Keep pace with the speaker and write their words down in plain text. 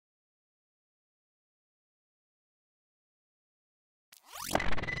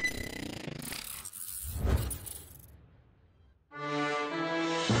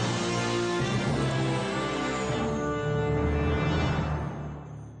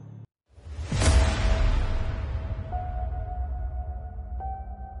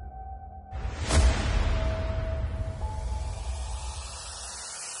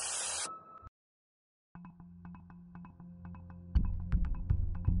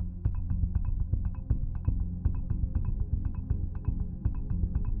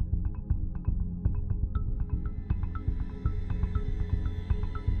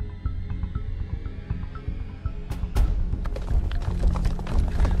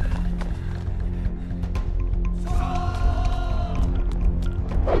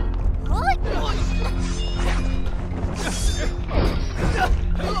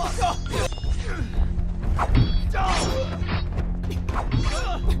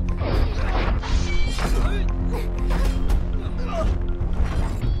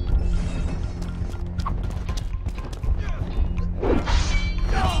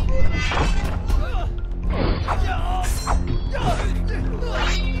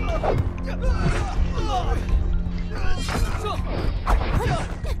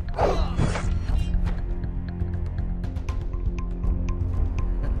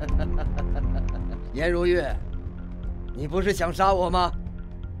颜如玉，你不是想杀我吗？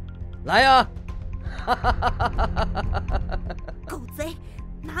来呀！狗贼，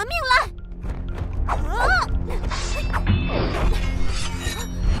拿命来！啊！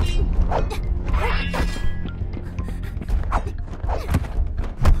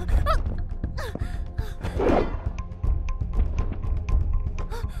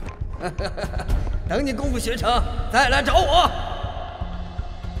等你功夫学成，再来找我。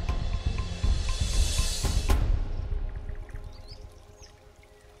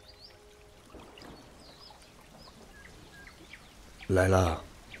来了。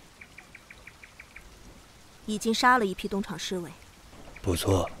已经杀了一批东厂侍卫。不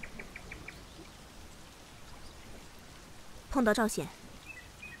错。碰到赵显。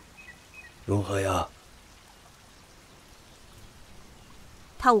如何呀？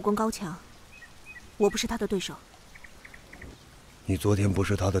他武功高强，我不是他的对手。你昨天不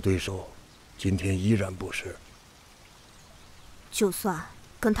是他的对手，今天依然不是。就算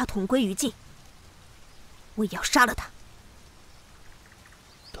跟他同归于尽，我也要杀了他。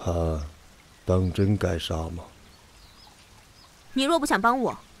他当真该杀吗？你若不想帮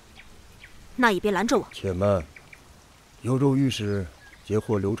我，那也别拦着我。且慢，幽州御史截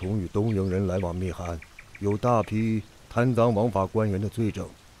获刘崇与东瀛人来往密函，有大批贪赃枉法官员的罪证，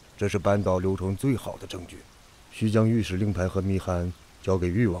这是扳倒刘崇最好的证据。需将御史令牌和密函交给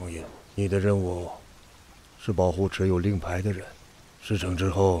裕王爷。你的任务是保护持有令牌的人。事成之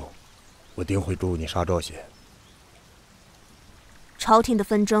后，我定会助你杀赵显。朝廷的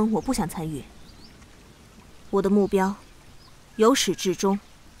纷争我不想参与，我的目标由始至终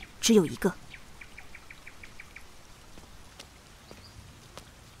只有一个。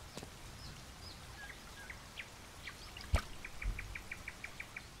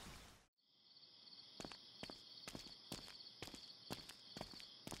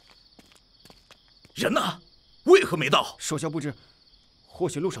人呢？为何没到？手下不知，或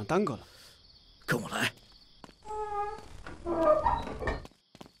许路上耽搁了。跟我来。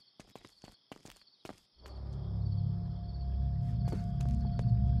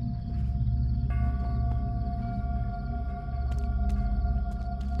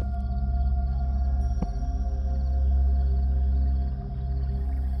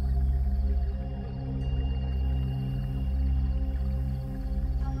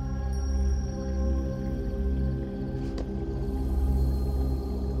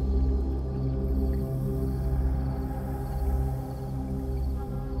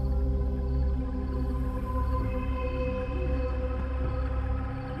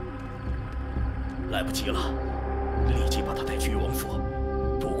来不及了，立即把他带去裕王府，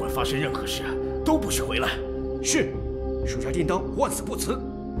不管发生任何事，都不许回来。是，属下定当万死不辞。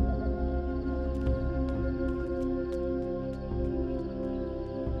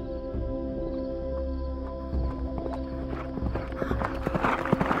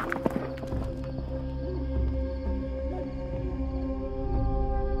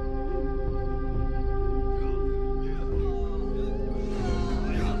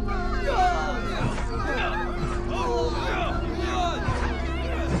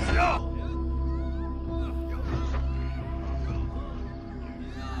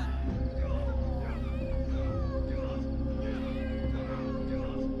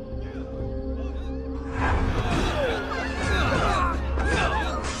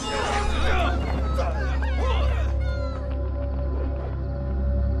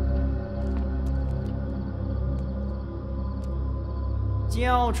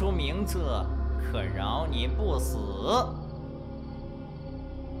交出名册，可饶你不死。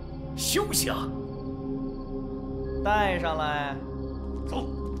休想！带上来。走，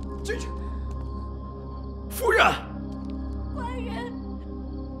进去。夫人。官人。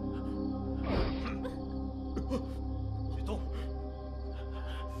别动。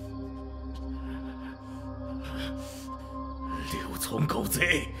刘琮狗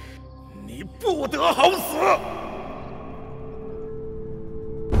贼，你不得好死！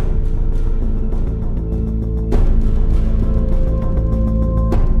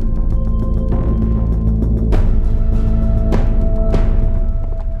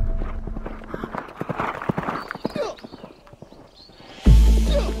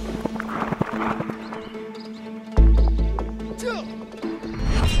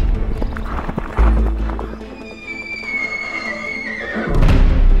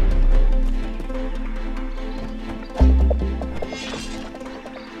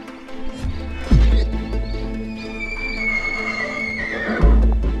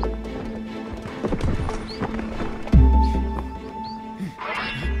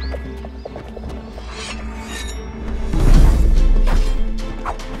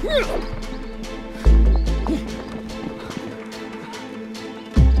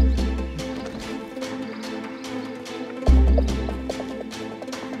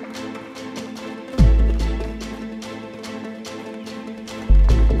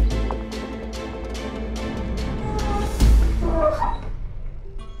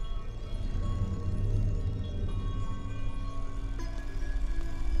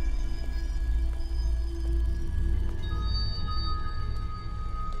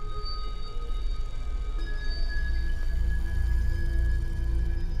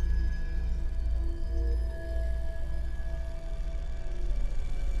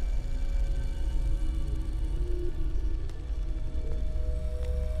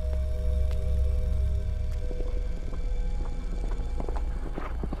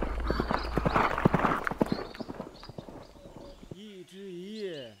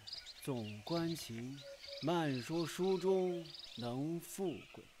欢情，慢说书中能富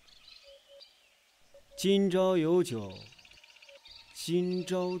贵。今朝有酒今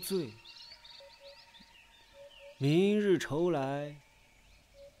朝醉，明日愁来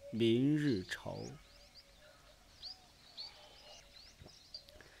明日愁。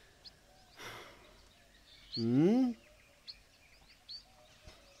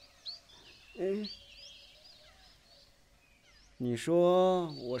你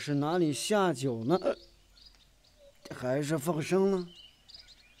说我是哪里下酒呢？还是放生呢？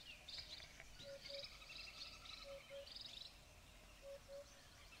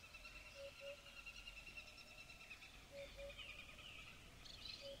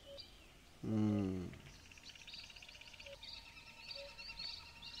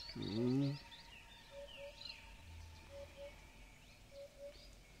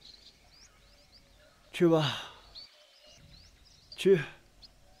去吧，去。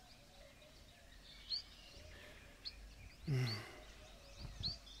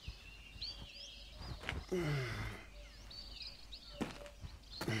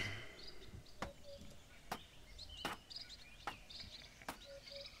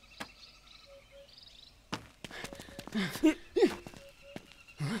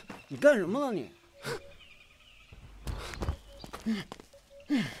你干什么呢你？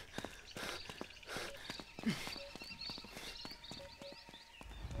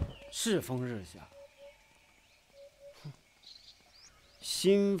世风日下，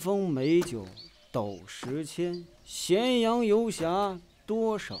新丰美酒斗10千，咸阳游侠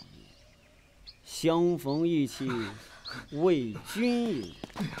多少年？相逢一起为君饮。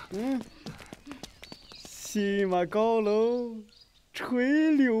西马高楼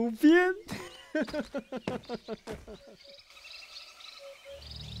垂柳边。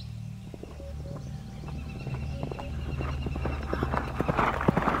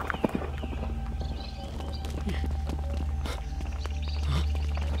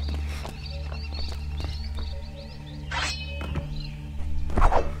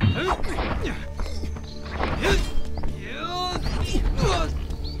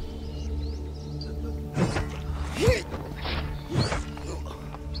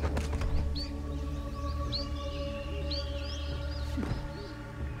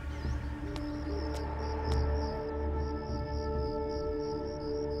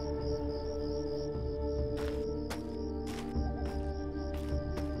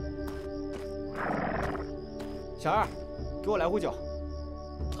小二，给我来壶酒。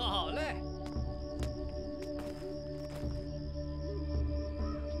好嘞。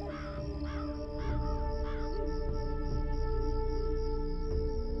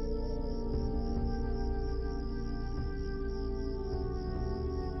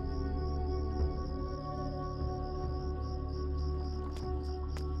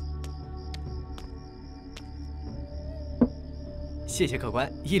谢谢客官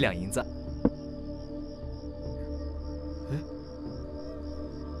，1两银子。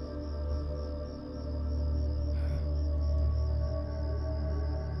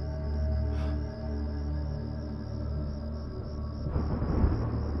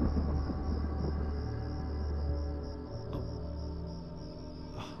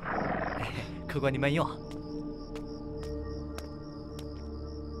客官，您慢用。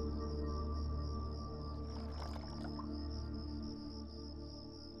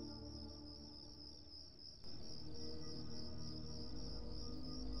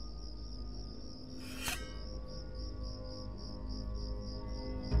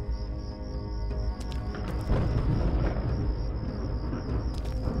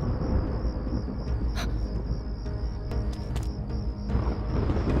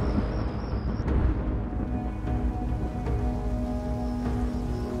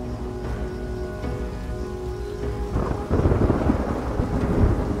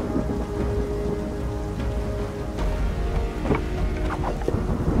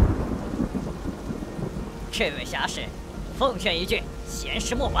这位侠士，奉劝一句，闲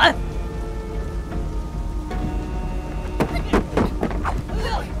事莫管。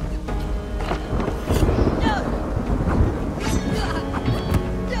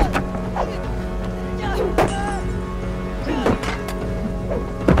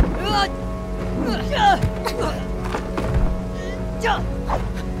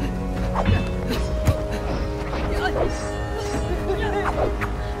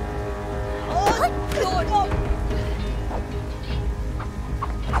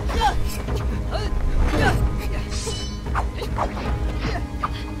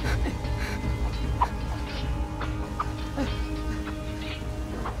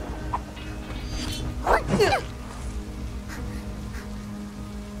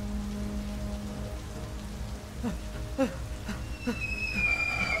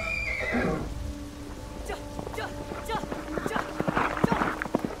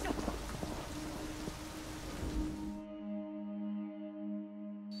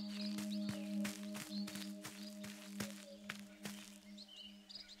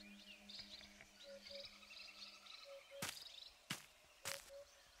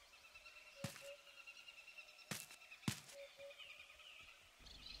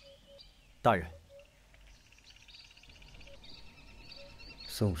大人。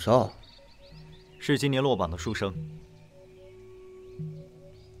宋少，是今年落榜的书生。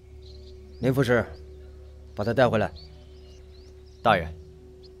林副使，把他带回来。大人，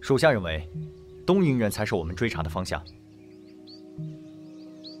属下认为，东瀛人才是我们追查的方向。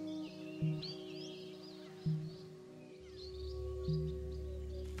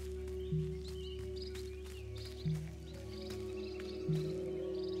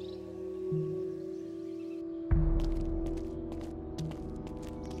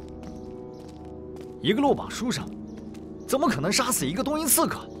一个落榜书生，怎么可能杀死一个东瀛刺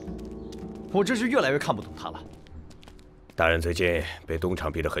客？我真是越来越看不懂他了。大人最近被东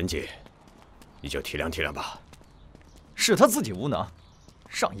厂逼得很紧，你就体谅体谅吧。是他自己无能，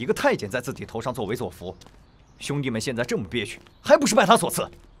让一个太监在自己头上作威作福，兄弟们现在这么憋屈，还不是拜他所赐？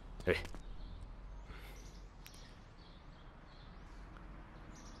哎，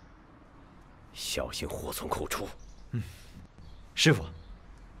小心祸从口出。师傅，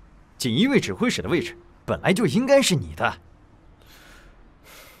锦衣卫指挥使的位置本来就应该是你的。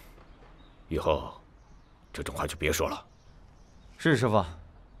以后这种话就别说了。是师傅。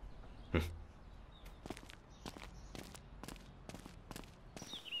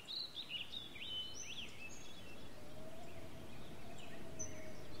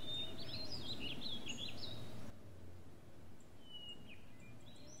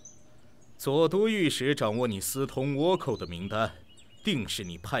左都御史掌握你私通倭寇的名单，定是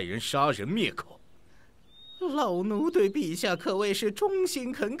你派人杀人灭口。老奴对陛下可谓是忠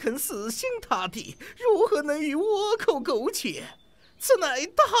心恳恳、死心塌地，如何能与倭寇苟且？此乃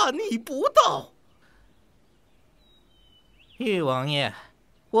大逆不道。玉王爷，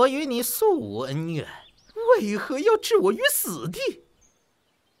我与你素无恩怨，为何要置我于死地？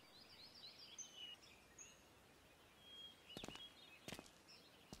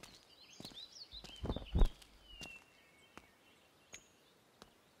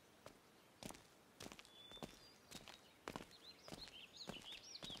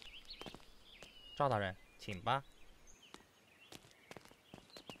赵大人，请吧。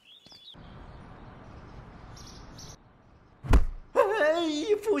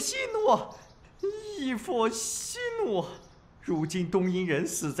义父息怒，义父息怒！如今东瀛人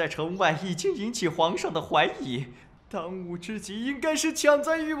死在城外，已经引起皇上的怀疑。当务之急应该是抢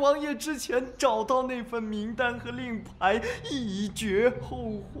在玉王爷之前找到那份名单和令牌，以绝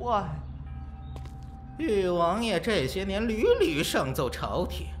后患。玉王爷这些年屡屡上奏朝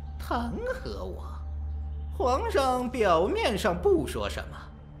廷，弹劾我。皇上表面上不说什么，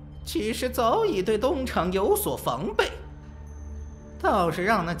其实早已对东厂有所防备，倒是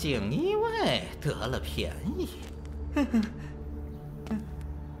让那锦衣卫得了便宜。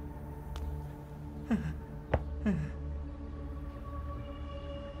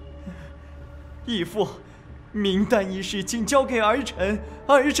义父，名单一事请交给儿臣，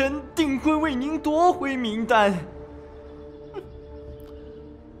儿臣定会为您夺回名单。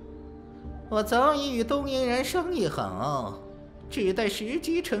我早已与东瀛人商议好，只待时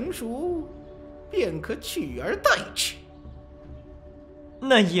机成熟，便可取而代之。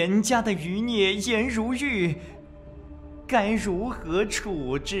那严家的余孽颜如玉，该如何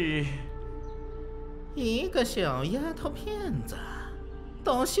处置？一个小丫头片子，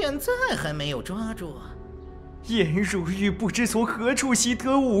到现在还没有抓住。颜如玉不知从何处习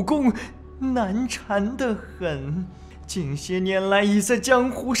得武功，难缠得很。近些年来已在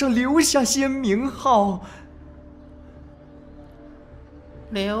江湖上留下些名号。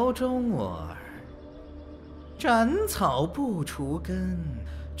刘忠我儿，斩草不除根，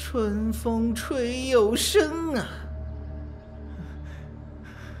春风吹又生啊！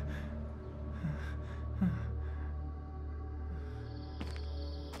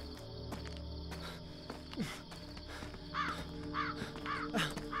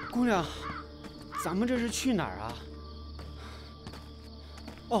姑娘，咱们这是去哪儿啊？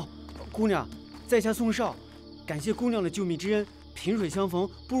哦，姑娘，在下宋少，感谢姑娘的救命之恩，萍水相逢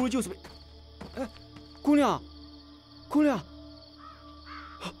不如就此。哎，姑娘，姑娘。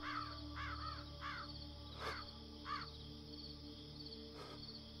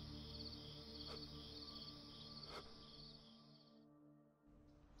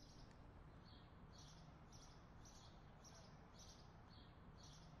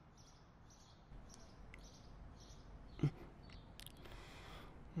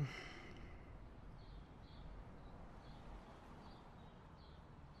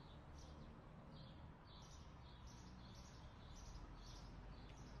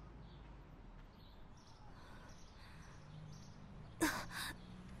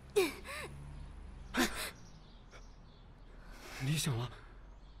理想了，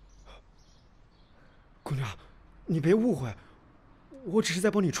姑娘，你别误会，我只是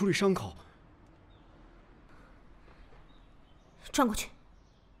在帮你处理伤口。转过去。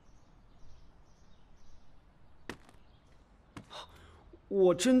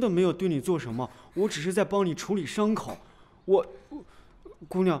我真的没有对你做什么，我只是在帮你处理伤口。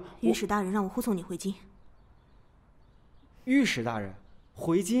姑娘，御史大人让我护送你回京。御史大人，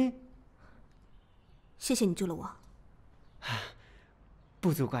回京？谢谢你救了我。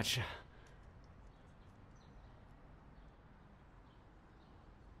不足挂齿。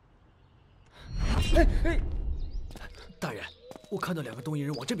哎，大人，我看到2个东瀛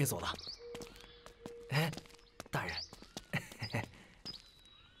人往这边走了。哎，大人，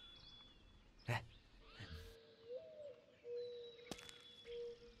哎，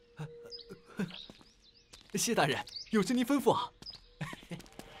谢大人，有事您吩咐啊。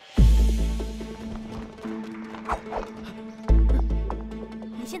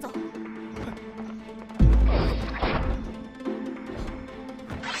你先走。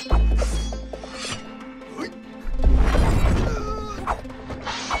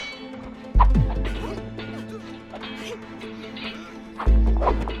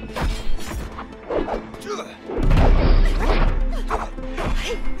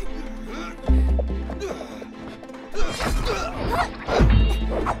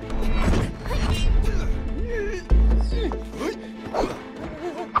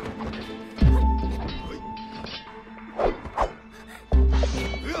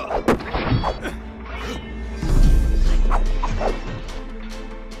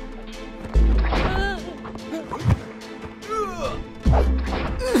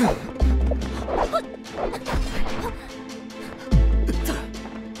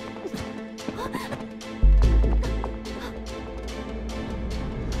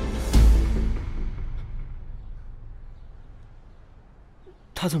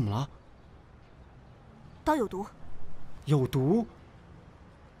他怎么了？刀有毒。有毒？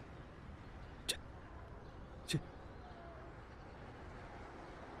这……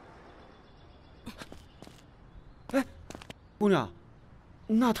哎，姑娘，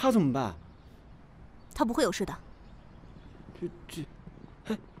那他怎么办？他不会有事的。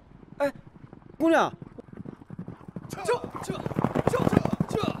哎，姑娘，撤！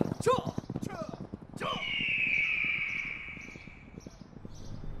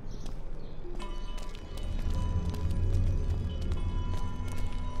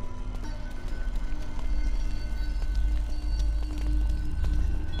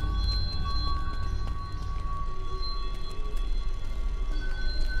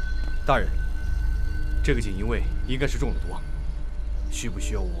大人，这个锦衣卫应该是中了毒，需不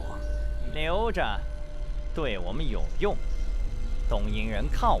需要我？留着，对我们有用。东瀛人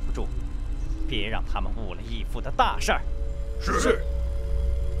靠不住，别让他们误了义父的大事儿。是。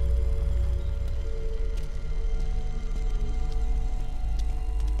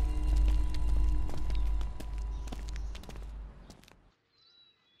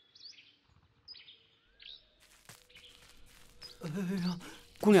哎呀！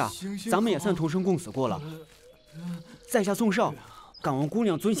姑娘，咱们也算同生共死过了。在下宋少，敢问姑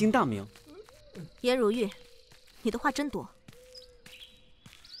娘尊姓大名？颜如玉，你的话真多。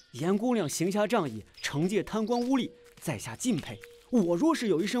颜姑娘行侠仗义，惩戒贪官污吏，在下敬佩。我若是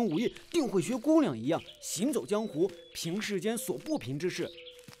有一身武艺，定会学姑娘一样，行走江湖，平世间所不平之事。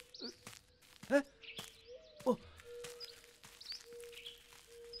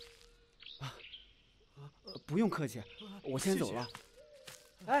不用客气，我先走了。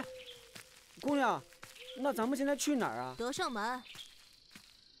哎，姑娘，那咱们现在去哪儿啊？德胜门。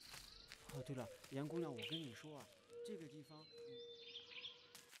哦，对了，颜姑娘，我跟你说啊，这个地方……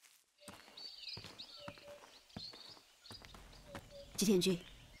吉田君，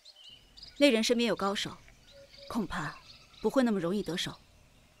那人身边有高手，恐怕不会那么容易得手。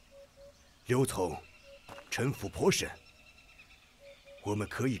刘从，城府颇深，我们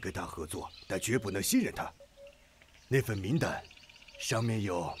可以跟他合作，但绝不能信任他。那份名单上面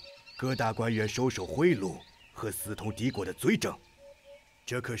有各大官员收受贿赂和私通敌国的罪证，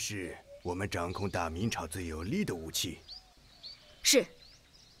这可是我们掌控大明朝最有力的武器。是。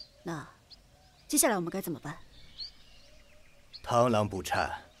那接下来我们该怎么办？螳螂捕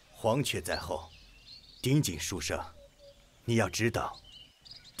蝉，黄雀在后，盯紧书生。你要知道，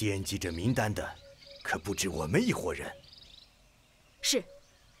惦记着名单的可不止我们一伙人。是。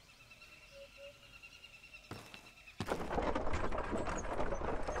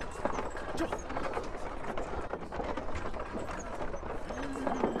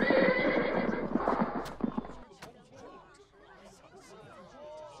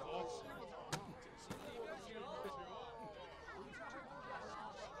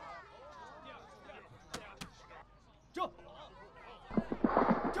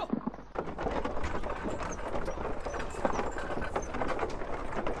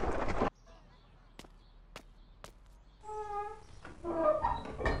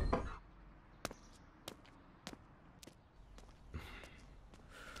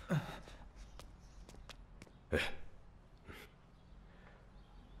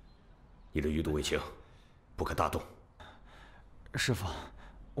你的余毒未清，不可大动。师傅，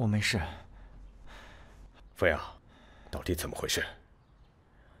我没事。飞啊，到底怎么回事？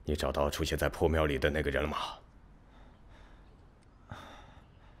你找到出现在破庙里的那个人了吗？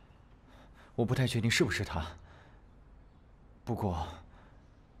我不太确定是不是他。不过，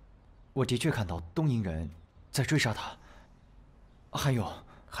我的确看到东瀛人在追杀他。还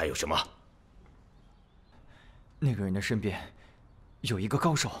有什么？那个人的身边有一个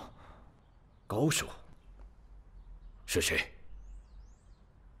高手。高手？是谁？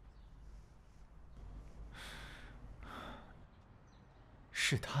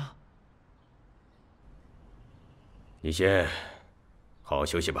是他。你先好好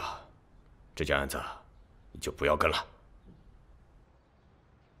休息吧，这件案子你就不要跟了。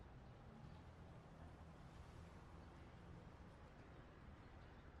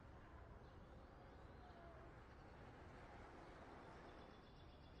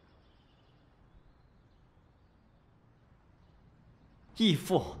义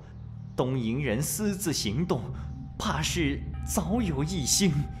父，东瀛人私自行动，怕是早有异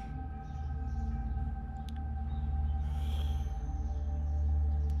心。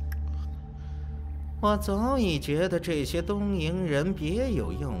我早已觉得这些东瀛人别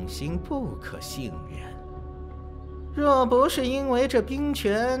有用心，不可信任。若不是因为这兵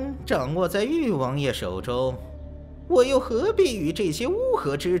权掌握在玉王爷手中，我又何必与这些乌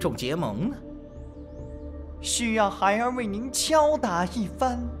合之众结盟呢？需要孩儿为您敲打一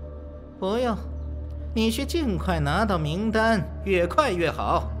番。不用，你需尽快拿到名单，越快越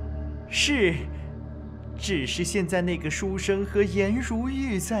好。是，只是现在那个书生和颜如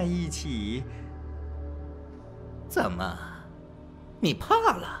玉在一起。怎么，你怕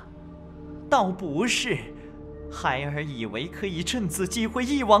了？倒不是，孩儿以为可以趁此机会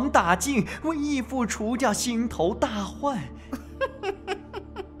一网打尽，为义父除掉心头大患。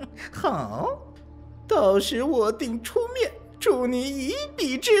好。到时我定出面助你一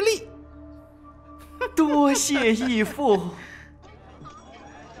臂之力。多谢义父。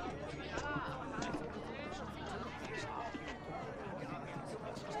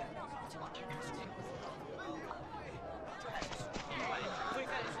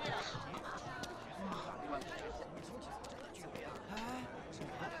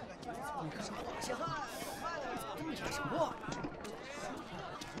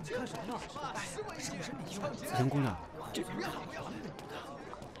杨姑娘，这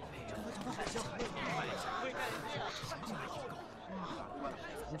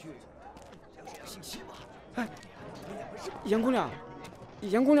哎，杨姑娘，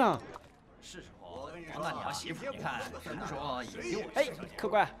杨姑娘，是时候王大娘媳妇，你看什么时候也给我？哎，客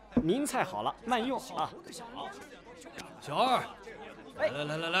官，您菜好了，慢用啊。小二，来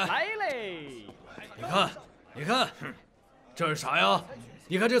嘞！你看，这是啥呀？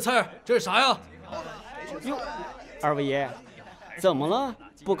你看这菜，这是啥呀？哟，二位爷，怎么了？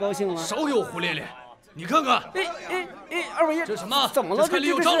不高兴了？少有胡咧咧！你看看，哎，二位爷，这什么？怎么了？这菜里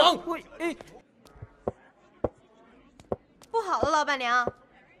有蟑螂！不好了，老板娘，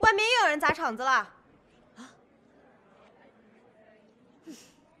外面又有人砸场子了！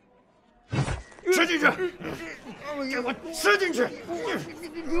吃进去，给我吃进去！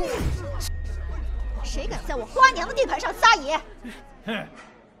谁敢在我花娘的地盘上撒野？哼，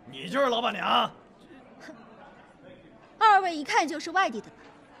你就是老板娘。二位一看就是外地的吧？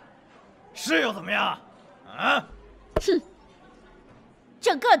是又怎么样？啊？哼，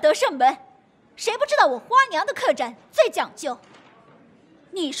整个德胜门，谁不知道我花娘的客栈最讲究？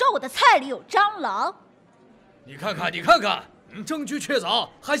你说我的菜里有蟑螂？你看看，证据确凿，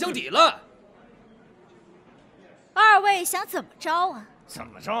还想抵赖？二位想怎么着啊？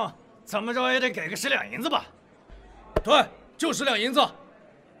怎么着也得给个10两银子吧？对，就10两银子。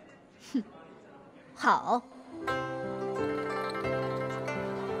哼，好。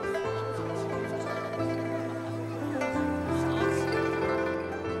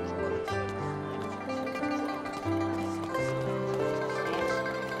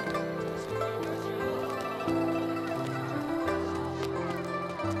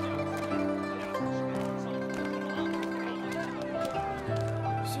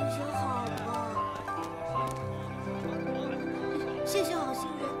谢谢好心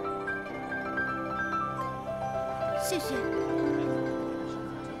人，谢谢。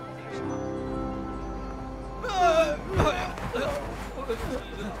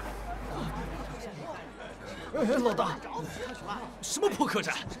老大，什么破客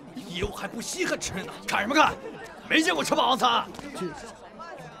栈，以后还不稀罕吃呢？看什么看？没见过吃霸王餐。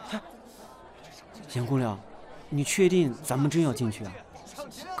杨姑娘，你确定咱们真要进去啊？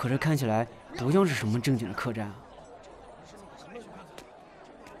可这看起来不像是什么正经的客栈啊。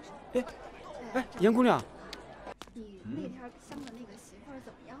哎，严姑娘，你那天相的那个媳妇儿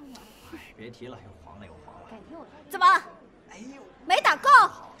怎么样了？哎，别提了，又黄了又黄了。改天我来。怎么？哎呦，没打够？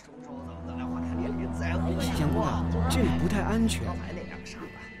咱俩花田连在乎。严姑娘，这里不太安全。刚才那两个傻子，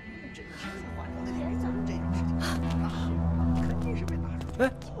真是花田的脸做这种事情，肯定是被打着。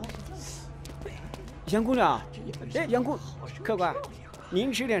哎，严姑娘，哎，客官，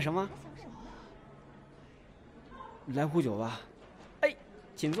您吃点什么？来壶酒吧。哎，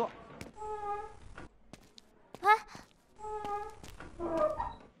请坐。哎，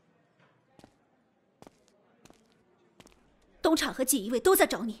东厂和锦衣卫都在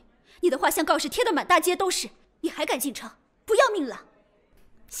找你，你的画像告示贴得满大街都是，你还敢进城？不要命了！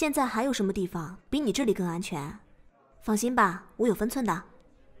现在还有什么地方比你这里更安全？放心吧，我有分寸的。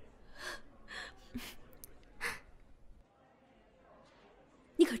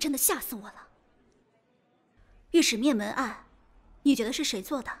你可真的吓死我了！御史灭门案，你觉得是谁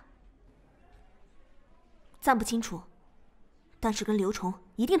做的？暂不清楚，但是跟刘崇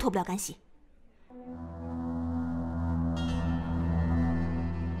一定脱不了干系。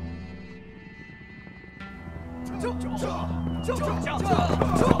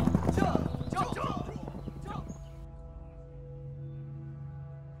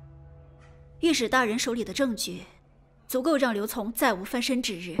御史大人手里的证据，足够让刘琮再无翻身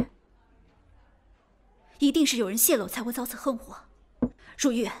之日。一定是有人泄露，才会遭此横祸。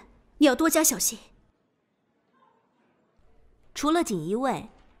如玉，你要多加小心。除了锦衣卫，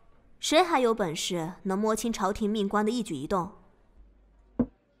谁还有本事能摸清朝廷命官的一举一动？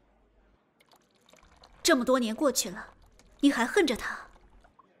这么多年过去了，你还恨着他？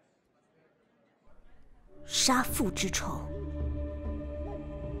杀父之仇，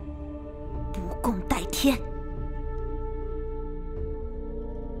不共戴天。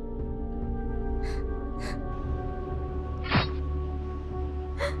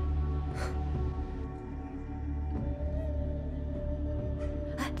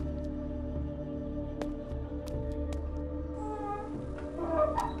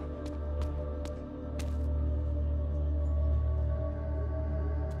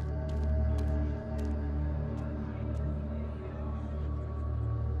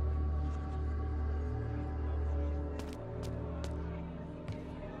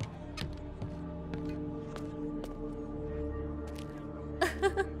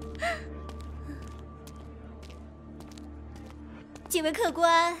几位客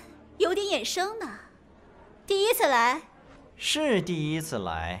官有点眼生呢，第一次来？是第一次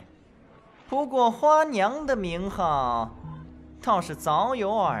来，不过花娘的名号倒是早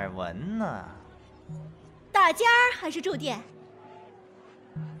有耳闻呢。打尖儿还是住店？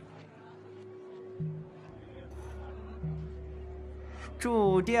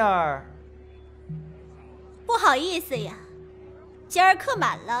住店儿。不好意思呀，今儿客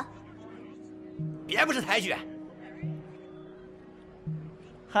满了。别不识抬举。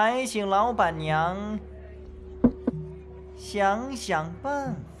还请老板娘想想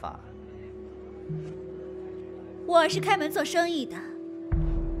办法。我是开门做生意的，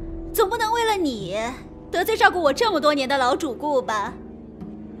总不能为了你得罪照顾我这么多年的老主顾吧？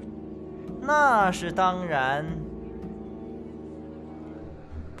那是当然。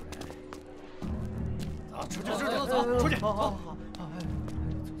走，出去！走。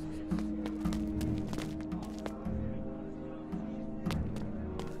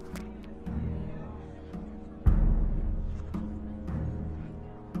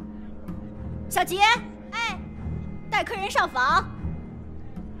小杰，哎，带客人上房。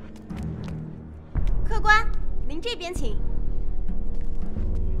客官，您这边请。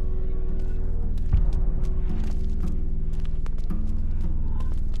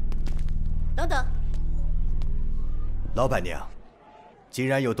等等，老板娘，既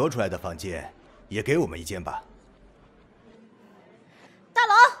然有多出来的房间，也给我们一间吧。大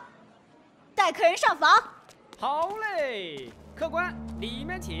龙，带客人上房。好嘞，客官，里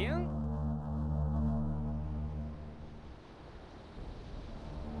面请。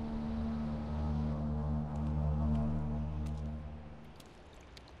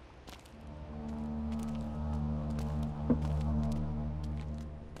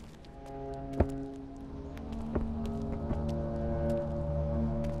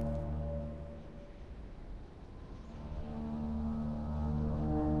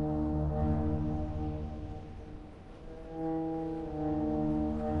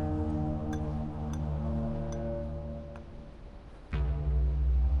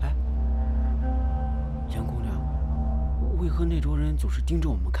那桌人总是盯着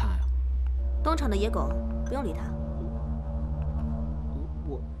我们看啊！东厂的野狗，不用理他。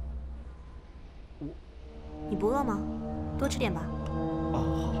你不饿吗？多吃点吧。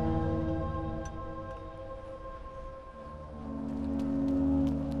哦，好。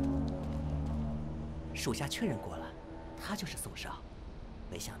属下确认过了，他就是宋少。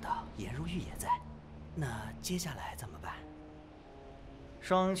没想到颜如玉也在，那接下来怎么办？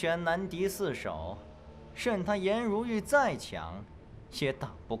双拳难敌四手，任他颜如玉再强，也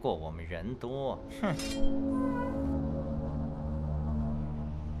打不过我们人多。哼！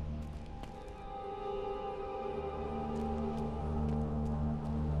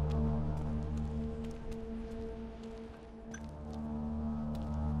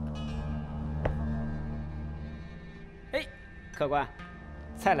哎，客官，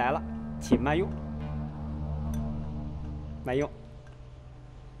菜来了，请慢用。慢用。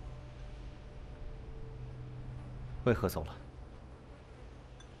为何走了？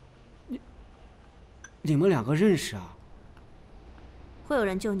你们两个认识啊？会有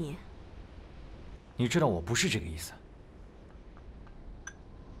人救你。你知道我不是这个意思。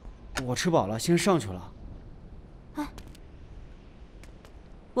我吃饱了，先上去了。哎，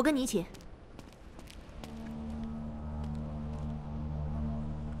我跟你一起。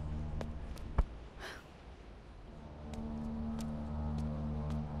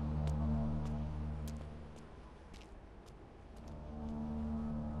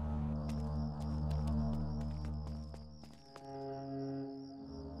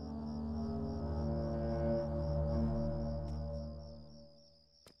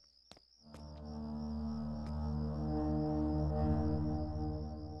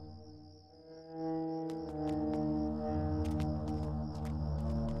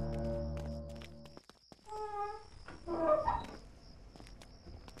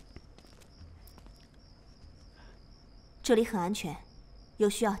这里很安全，有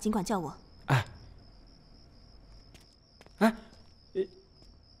需要尽管叫我。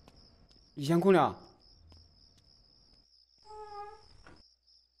杨姑娘，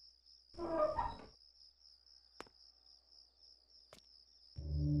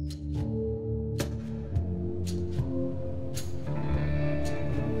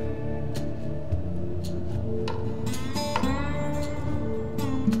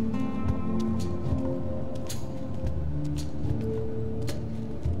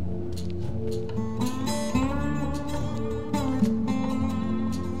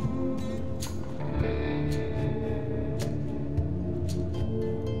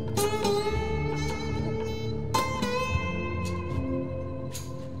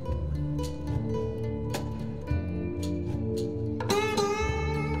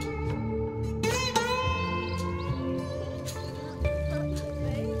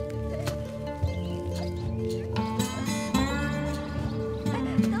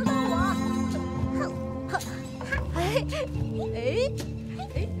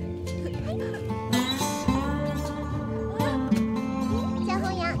小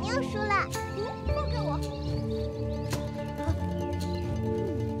红羊，你又输了，放开我！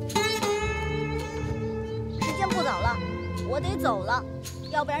时间不早了，我得走了，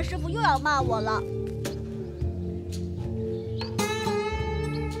要不然师傅又要骂我了。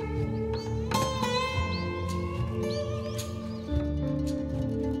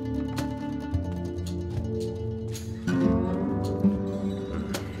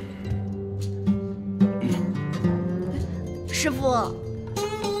师傅，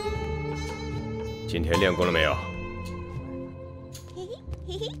今天练过了没有？嘿嘿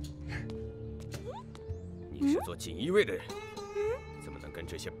嘿嘿。你是做锦衣卫的人，怎么能跟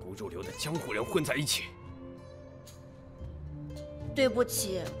这些不入流的江湖人混在一起？对不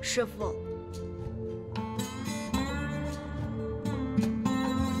起，师傅。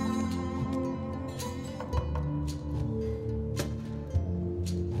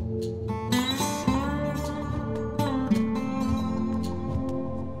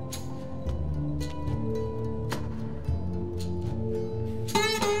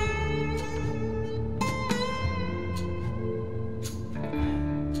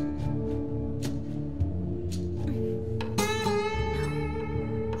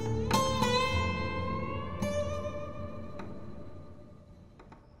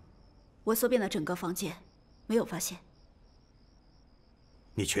我搜遍了整个房间，没有发现。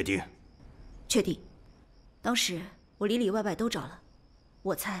你确定？确定。当时我里里外外都找了，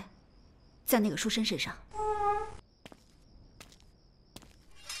我猜，在那个书生身上。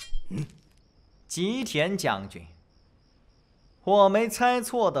吉田将军，我没猜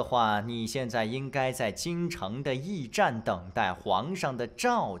错的话，你现在应该在京城的驿站等待皇上的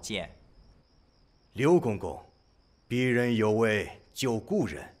召见。刘公公，鄙人有位旧故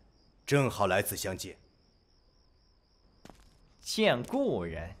人，正好来此相见。见故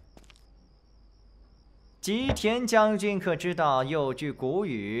人。吉田将军可知道有句古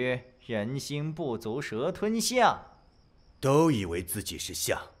语“人心不足蛇吞象”？都以为自己是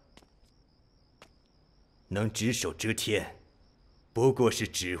象。能只手遮天，不过是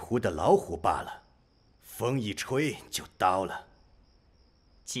纸糊的老虎罢了，风一吹就刀了。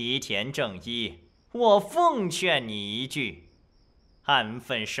吉田正一，我奉劝你一句，安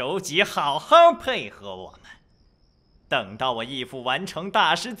分守己，好好配合我们。等到我义父完成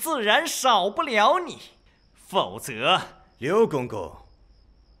大事，自然少不了你。否则，刘公公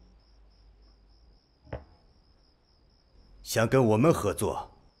想跟我们合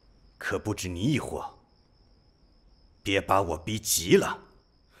作，可不止你一伙。别把我逼急了，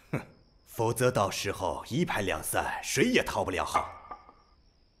哼，否则到时候一拍两散，谁也讨不了好。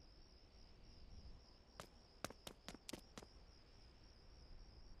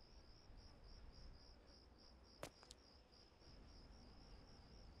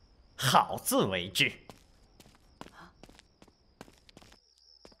好自为之。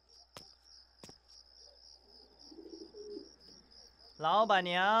老板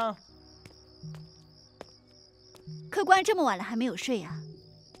娘，客官这么晚了还没有睡啊？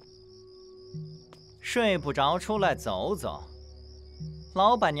睡不着，出来走走。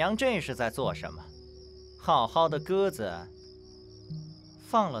老板娘这是在做什么？好好的鸽子，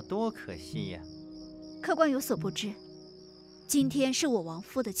放了多可惜呀！客官有所不知，今天是我亡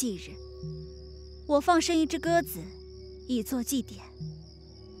夫的忌日，我放生一只鸽子，以作祭典。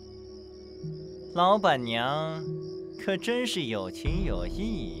老板娘可真是有情有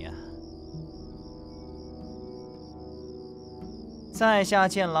义呀！在下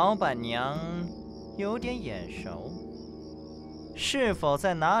见老板娘有点眼熟，是否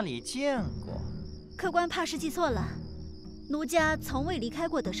在哪里见过？客官怕是记错了，奴家从未离开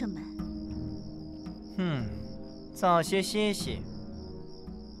过德胜门。早些歇息。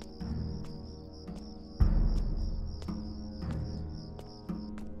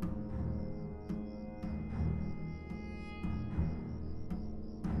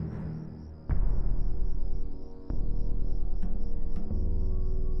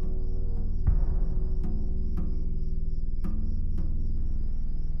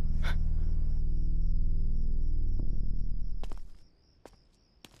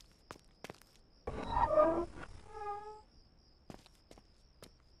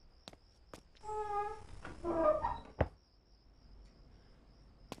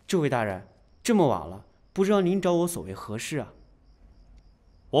这位大人，这么晚了，不知道您找我所为何事啊？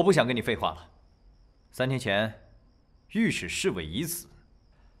我不想跟你废话了。3天前，御史侍卫已死。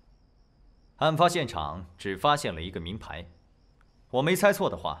案发现场只发现了一个名牌，我没猜错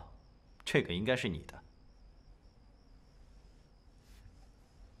的话，这个应该是你的。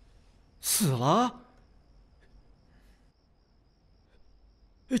死了？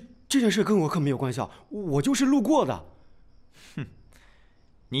这件事跟我可没有关系，我就是路过的。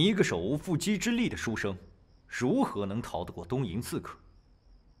你一个手无缚鸡之力的书生，如何能逃得过东瀛刺客？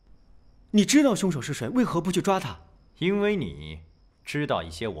你知道凶手是谁，为何不去抓他？因为你知道一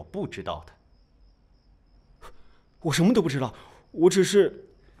些我不知道的。我什么都不知道，我只是……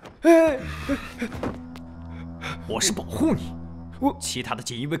我是保护你，其他的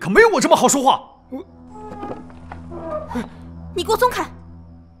锦衣卫可没有我这么好说话。你给我松开！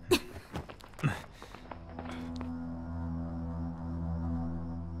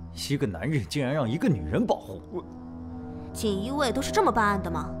一个男人竟然让一个女人保护我，锦衣卫都是这么办案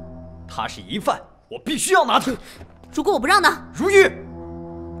的吗？他是疑犯，我必须要拿他。如果我不让呢？如玉，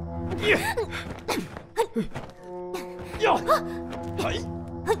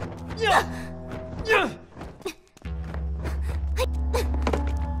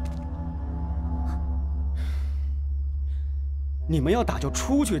你们要打就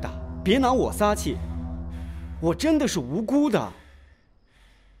出去打，别拿我撒气，我真的是无辜的。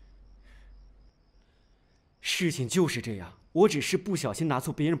事情就是这样，我只是不小心拿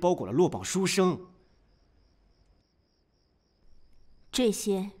错别人包裹的落榜书生。这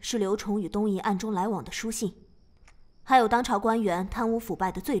些是刘崇与东瀛暗中来往的书信，还有当朝官员贪污腐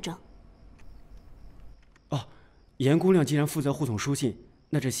败的罪证。哦，严姑娘既然负责护送书信，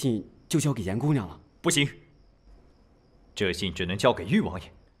那这信就交给严姑娘了。不行，这信只能交给玉王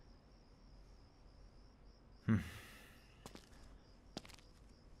爷。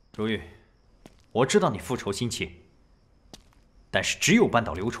如玉，我知道你复仇心切，但是只有扳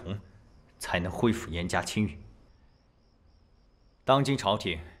倒刘崇，才能恢复严家清誉。当今朝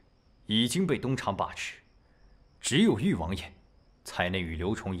廷已经被东厂把持，只有玉王爷才能与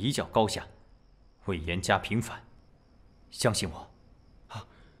刘崇一较高下，为严家平反。相信我。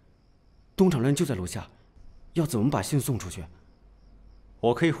东厂人就在楼下，要怎么把信送出去？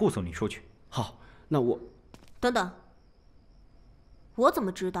我可以护送你出去。好，那我……等等，我怎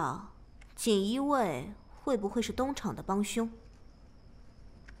么知道锦衣卫会不会是东厂的帮凶？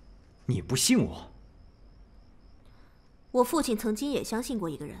你不信我？我父亲曾经也相信过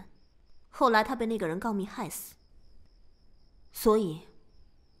一个人，后来他被那个人告密害死。所以，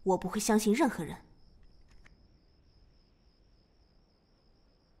我不会相信任何人。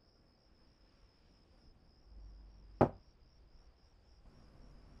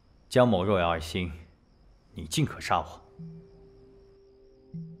江某若有二心，你尽可杀我。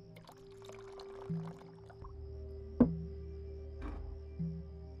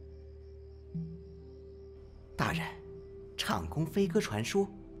大人，唱功飞鸽传书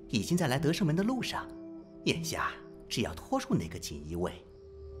已经在来德胜门的路上，眼下只要拖住那个锦衣卫，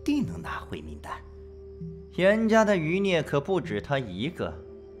定能拿回名单。严家的余孽可不止他一个，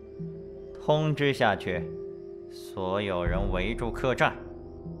通知下去，所有人围住客栈，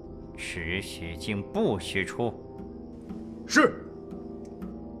只许进，不许出。是。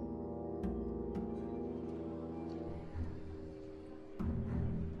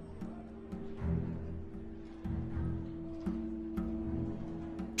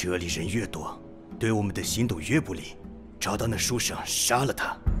这里人越多，对我们的行动越不利。找到那书生，杀了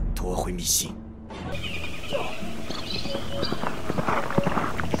他，夺回密信。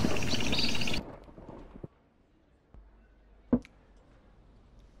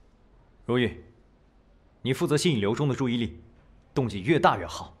如玉，你负责吸引刘忠的注意力，动静越大越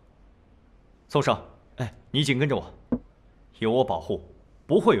好。宋胜，你紧跟着我，有我保护，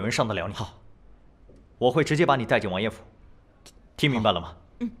不会有人伤得了你。好，我会直接把你带进王爷府。听明白了吗？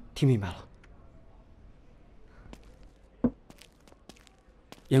听明白了。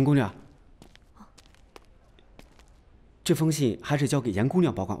严姑娘，这封信还是交给严姑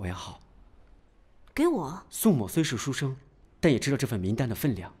娘保管为好。给我？宋某虽是书生，但也知道这份名单的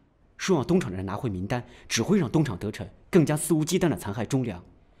分量。说让东厂的人拿回名单，只会让东厂得逞，更加肆无忌惮地残害忠良。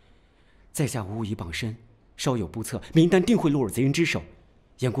在下无以傍身，稍有不测，名单定会落入贼人之手。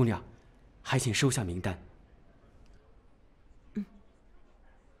严姑娘，还请收下名单。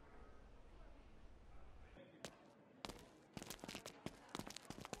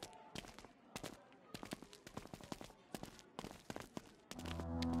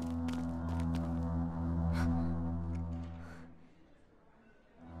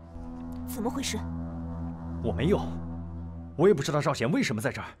怎么回事？我没有，我也不知道赵贤为什么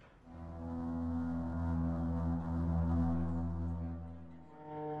在这儿。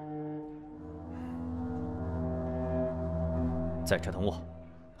在这等我。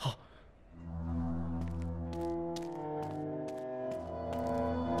好。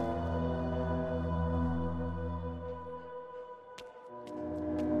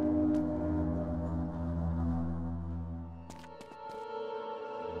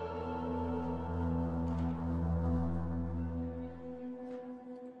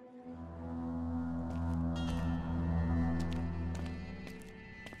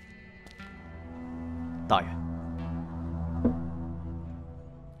大人，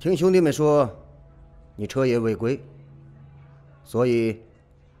听兄弟们说，你彻夜未归，所以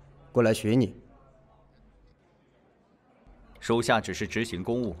过来寻你。属下只是执行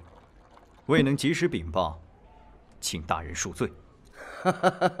公务，未能及时禀报，请大人恕罪。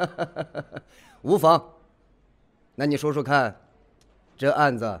无妨。那你说说看，这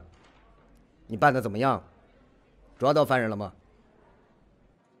案子你办得怎么样？抓到犯人了吗？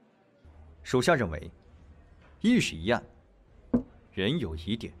属下认为，一是一案，人有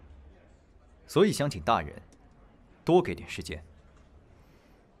疑点，所以想请大人多给点时间。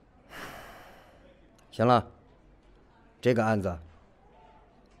行了，这个案子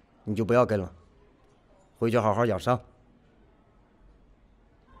你就不要跟了，回去好好养伤。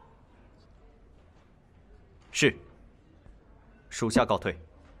是，属下告退。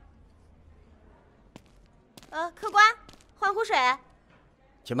客官，换壶水。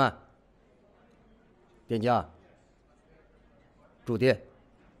且慢。店家，住店。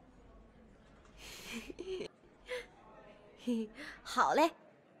好嘞，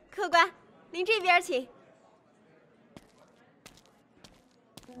客官，您这边请。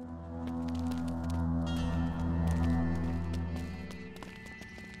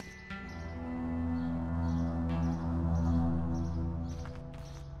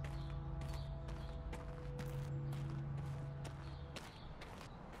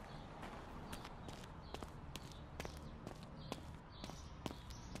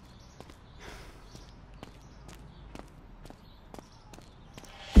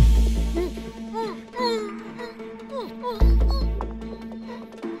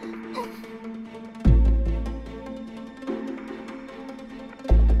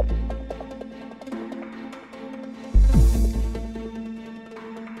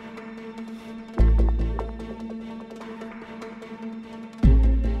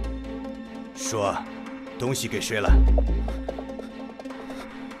说，东西给谁了？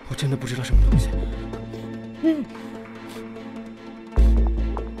我真的不知道什么东西。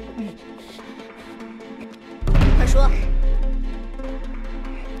快说！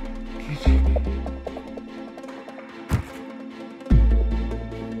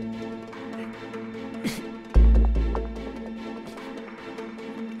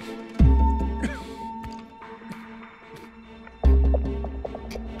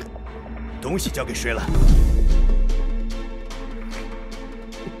东西交给谁了？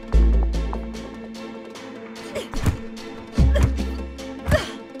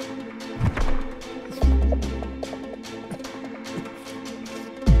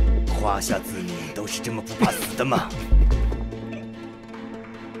华夏子民都是这么不怕死的吗？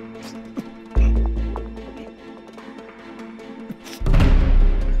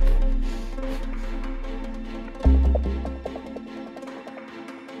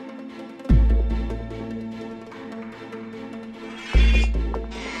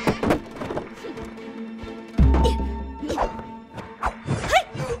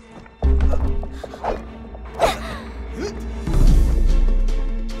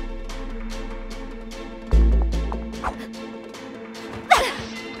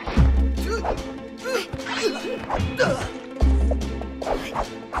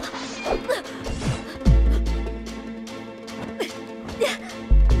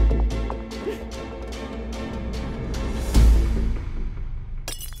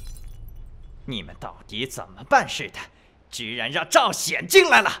你们到底怎么办事的？居然让赵显进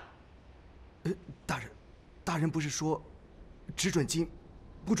来了！大人不是说只准进，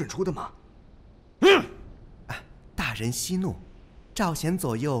不准出的吗？大人息怒，赵显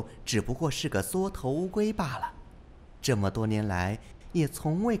左右只不过是个缩头乌龟罢了，这么多年来也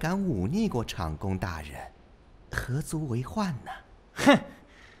从未敢忤逆过长工大人，何足为患呢？哼，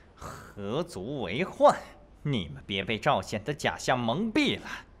何足为患？你们别被赵显的假象蒙蔽了。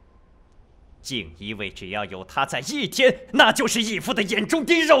锦衣卫只要有他在一天，那就是义父的眼中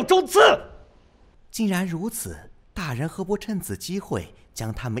钉、肉中刺。既然如此，大人何不趁此机会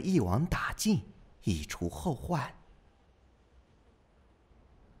将他们一网打尽，以除后患？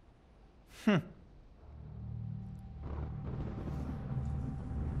哼！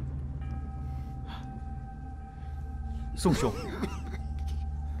宋兄，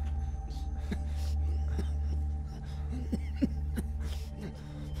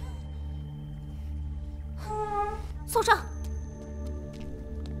宋少。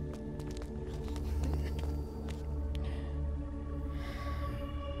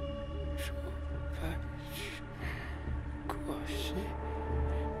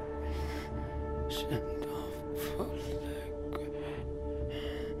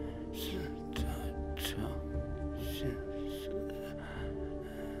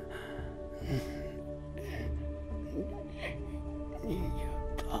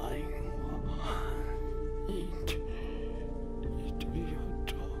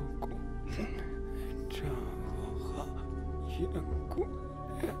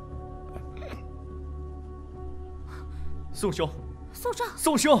宋兄，宋少，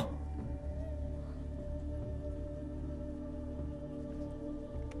宋兄，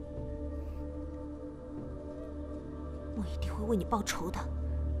我一定会为你报仇的。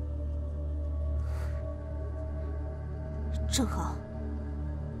正好，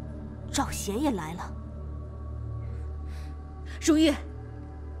赵贤也来了。如玉，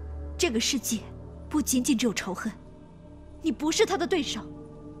这个世界不仅仅只有仇恨，你不是他的对手。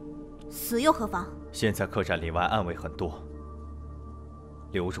死又何妨？现在客栈里外暗卫很多。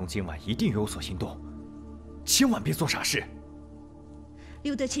刘忠今晚一定有所行动，千万别做傻事。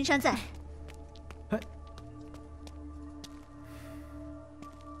留得青山在。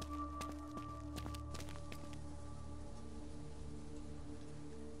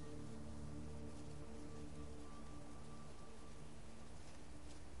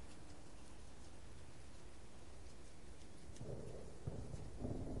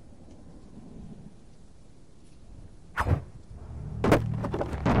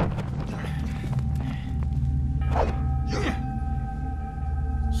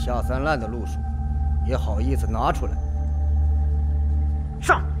下三滥的路数，也好意思拿出来？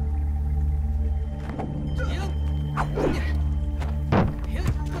上！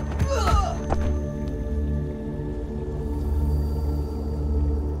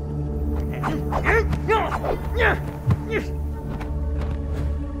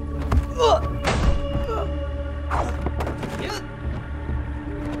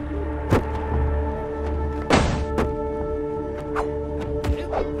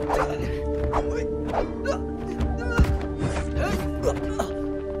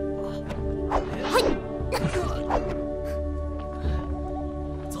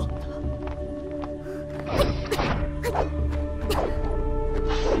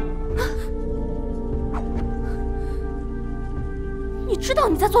知道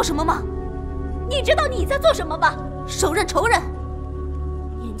你在做什么吗？你知道你在做什么吗？手刃仇人。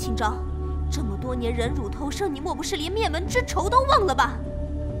严清昭，这么多年忍辱偷生，你莫不是连灭门之仇都忘了吧？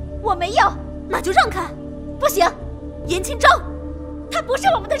我没有。那就让开。不行，严清昭，他不是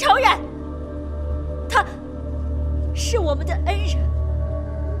我们的仇人，他是我们的恩人。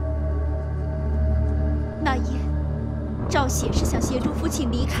那夜，赵显是想协助父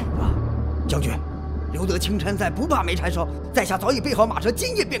亲离开我。将军，留得青山在，不怕没柴烧。在下早已备好马车，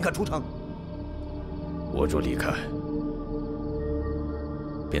今夜便可出城。我若离开，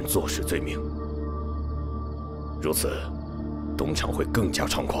便坐视罪名。如此，东厂会更加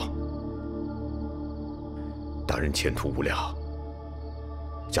猖狂。大人前途无量，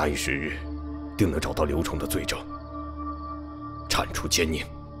假以时日，定能找到刘崇的罪证，铲除奸佞，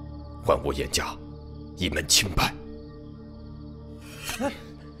还我严家一门清白。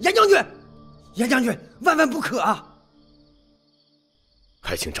严将军，严将军，万万不可啊！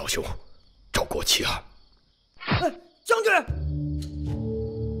还请赵兄照顾妻儿。将军，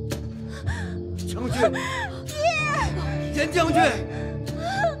将军，严将军，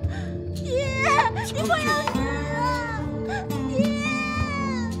爹，你不要死啊！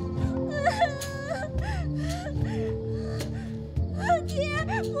爹，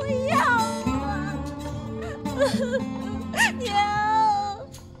不要啊！娘，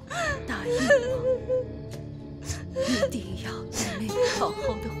答应我，一定要让妹妹好好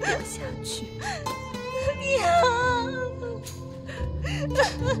的活下去。娘。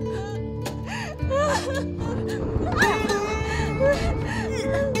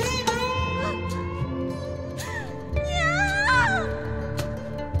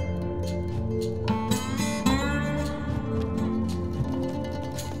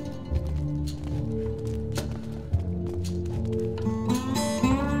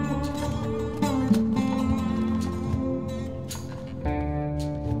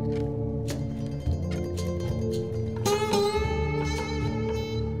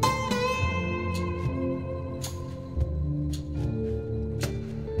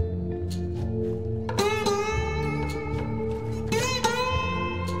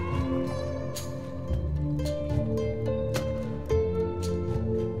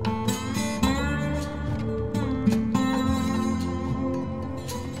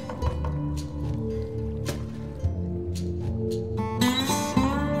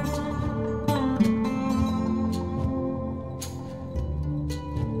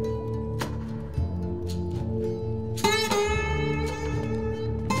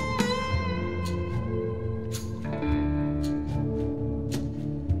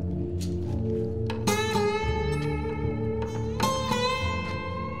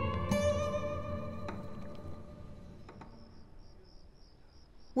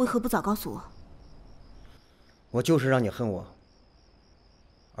为何不早告诉我？我就是让你恨我，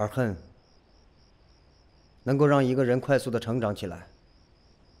而恨能够让一个人快速的成长起来。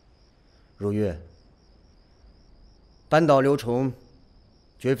如月，扳倒刘崇，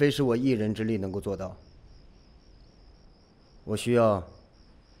绝非是我一人之力能够做到。我需要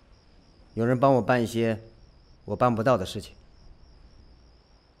有人帮我办一些我办不到的事情。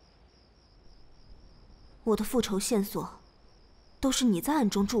我的复仇线索都是你在暗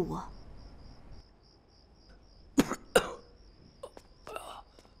中助我。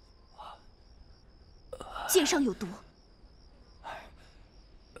剑上有毒。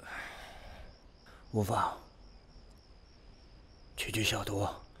无妨，区区小毒，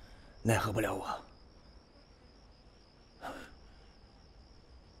奈何不了我。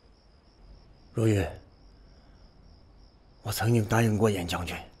如玉，我曾经答应过严将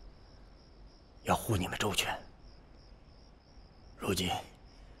军，要护你们周全。如今，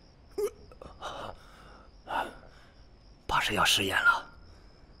怕是要食言了。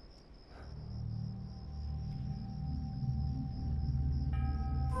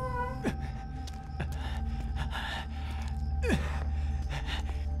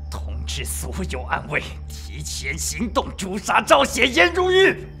通知所有暗卫，提前行动，诛杀赵显、颜如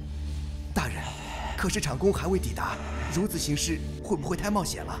玉。大人，可是长工还未抵达，如此行事会不会太冒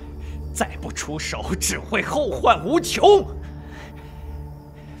险了？再不出手，只会后患无穷。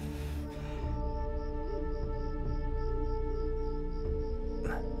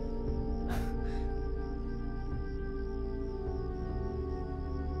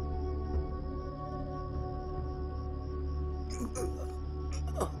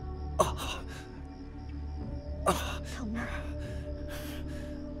疼吗？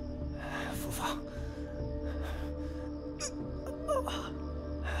父方。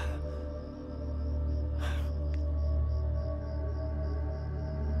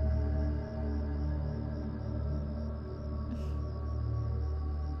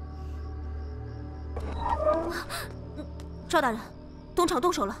赵大人，东厂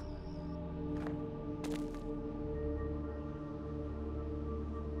动手了。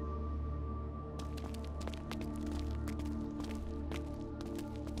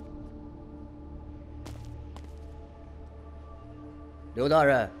刘大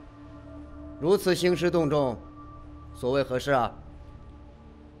人，如此兴师动众，所谓何事啊？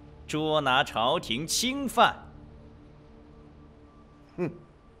捉拿朝廷钦犯。哼，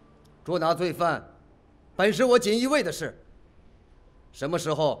捉拿罪犯，本是我锦衣卫的事。什么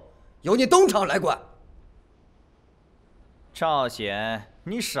时候由你东厂来管？赵显，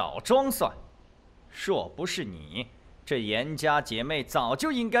你少装蒜！若不是你，这严家姐妹早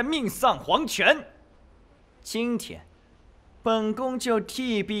就应该命丧黄泉。今天，本宫就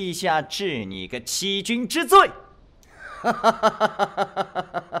替陛下治你个欺君之罪。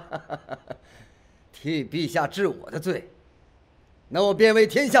替陛下治我的罪，那我便为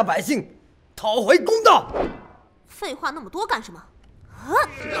天下百姓讨回公道。废话那么多干什么？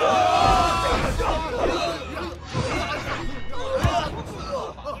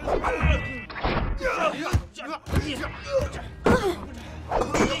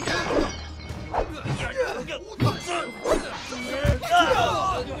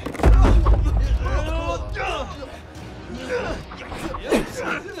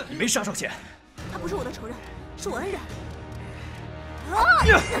你没杀赵显，他不是我的仇人，是我恩人。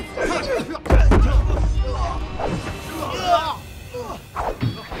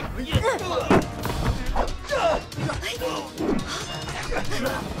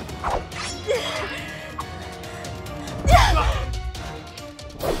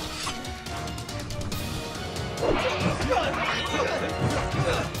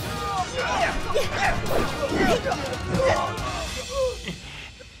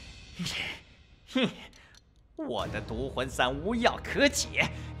哼，我的毒魂散无药可解，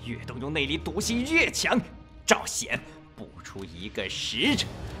越动用内力毒性越强。赵显，不出一个时辰，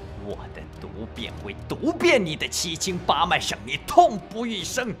我的毒便会毒遍你的七经八脉，让你痛不欲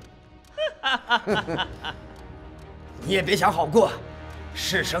生。你也别想好过，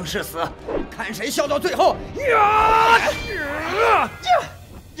是生是死，看谁笑到最后。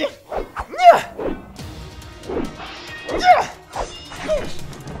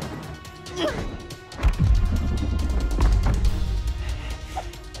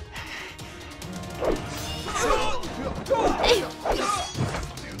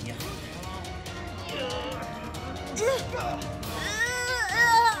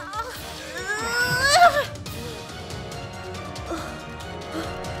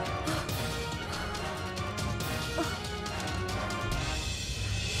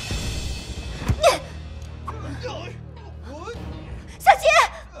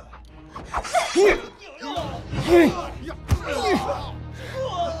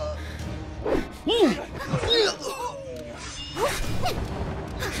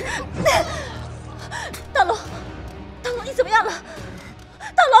大龙，大龙，你怎么样了？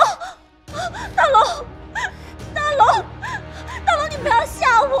大龙，你不要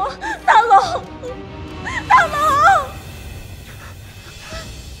吓我！大龙，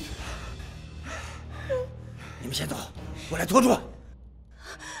你们先走，我来拖住。不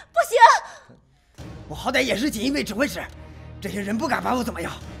行，我好歹也是锦衣卫指挥使，这些人不敢把我怎么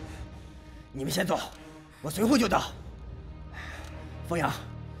样。你们先走，我随后就到。凤阳，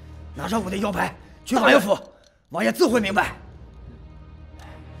拿上我的腰牌，去王爷府，王爷自会明白。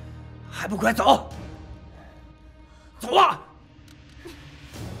还不快走！走啊！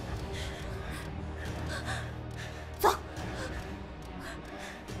走。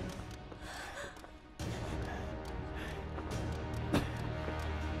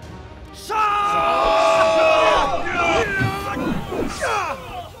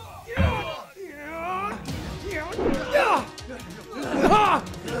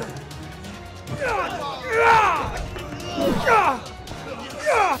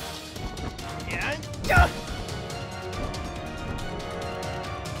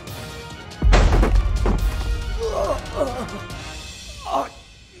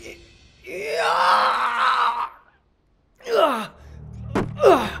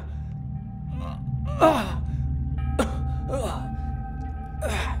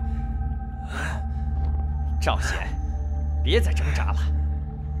赵显，别再挣扎了，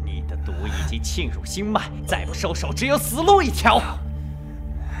你的毒已经沁入心脉，再不收手，只有死路一条。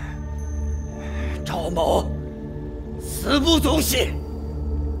赵某，死不足惜。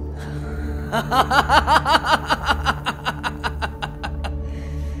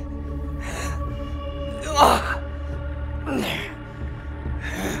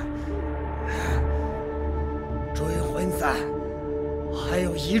追魂散还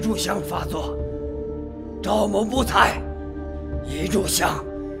有一炷香发作，赵某不才，一炷香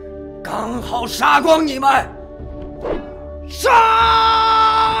刚好杀光你们！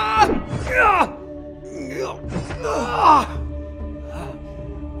杀！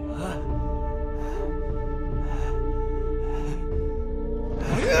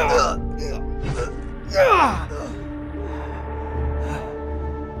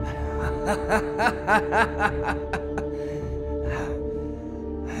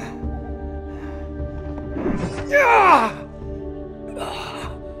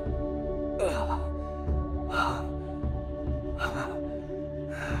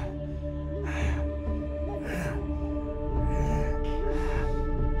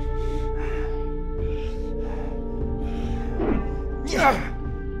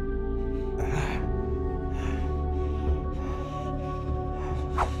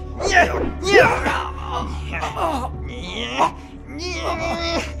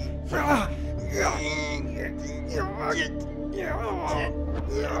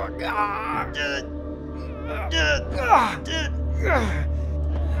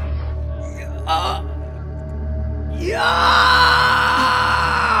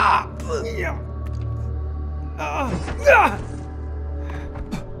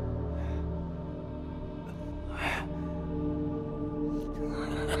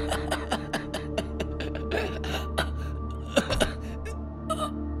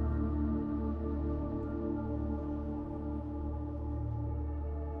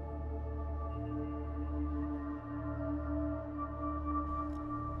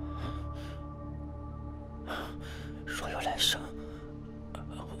若有来生，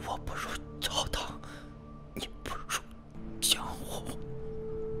我不入教堂，你不入江湖。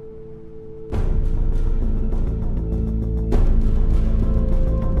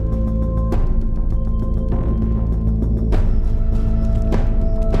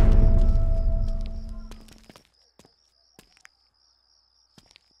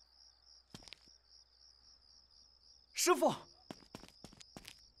师傅，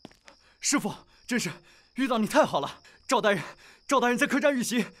师傅，真是遇到你太好了。赵大人在客栈遇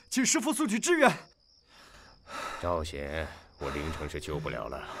袭，请师傅速去支援。赵显，我凌晨是救不了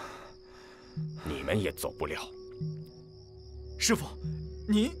了，你们也走不了。师傅，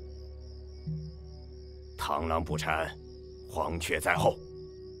你螳螂捕蝉，黄雀在后。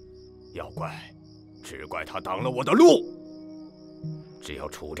要怪，只怪他挡了我的路。只要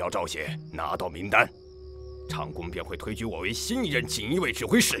除掉赵显，拿到名单，长公便会推举我为新一任锦衣卫指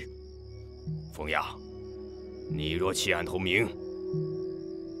挥使。风雅，你若弃暗投明，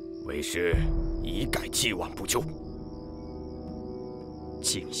为师一概既往不咎。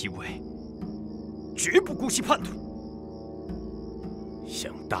锦衣卫绝不姑息叛徒，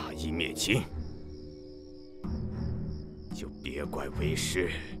想大义灭亲，就别怪为师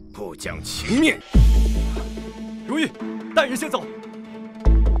不讲情面。如玉，带人先走。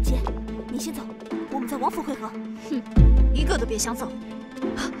姐，你先走，我们在王府会合。哼，一个都别想走。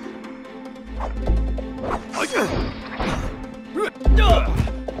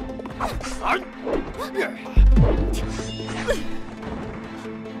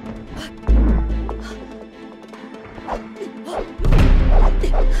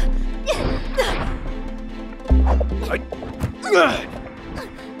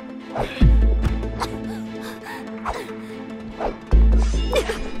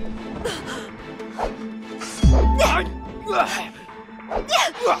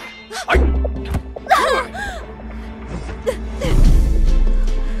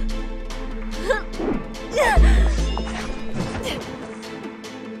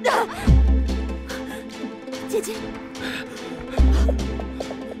姐姐，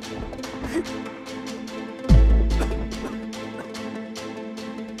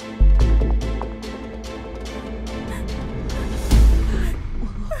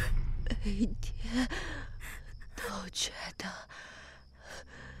每天都觉得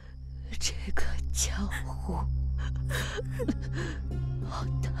这个江湖好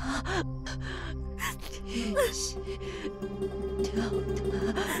大，提心吊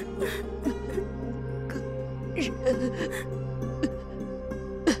胆个人。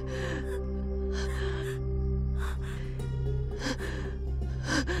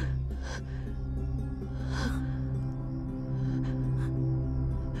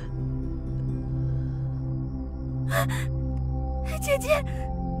姐姐，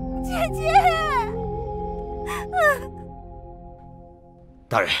姐姐！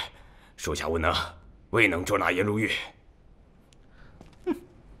大人，属下无能，未能捉拿颜如玉。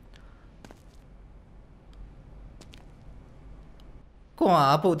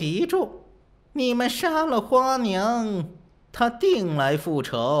寡不敌众，你们杀了花娘，她定来复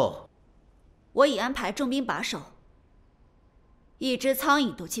仇。我已安排重兵把守，一只苍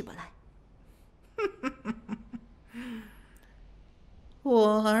蝇都进不来。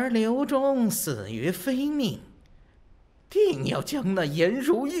我儿刘忠死于非命，定要将那颜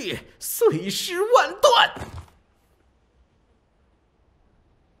如玉碎尸万段。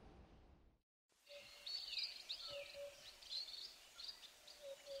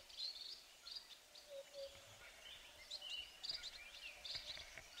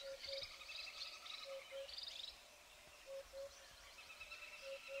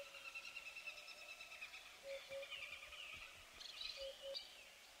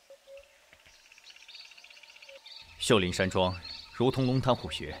秀林山庄如同龙潭虎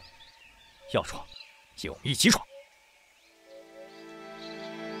穴，要闯就一起闯。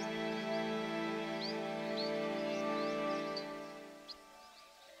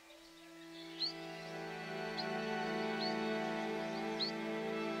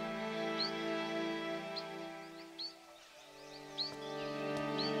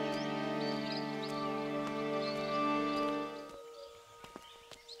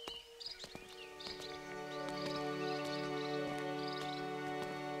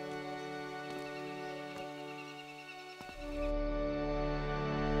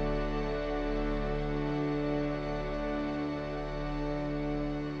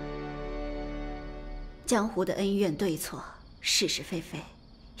江湖的恩怨对错，是是非非，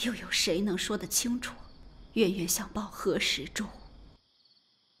又有谁能说得清楚？冤冤相报何时终？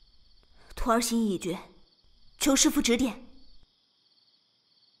徒儿心意已决，求师父指点。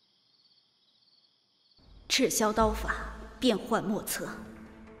赤霄刀法变幻莫测，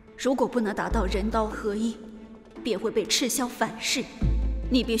如果不能达到人刀合一，便会被赤霄反噬。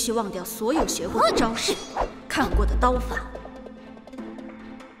你必须忘掉所有学过的招式，看过的刀法。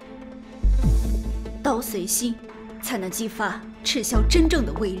刀随心，才能激发赤霄真正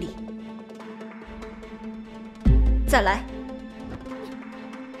的威力。再来。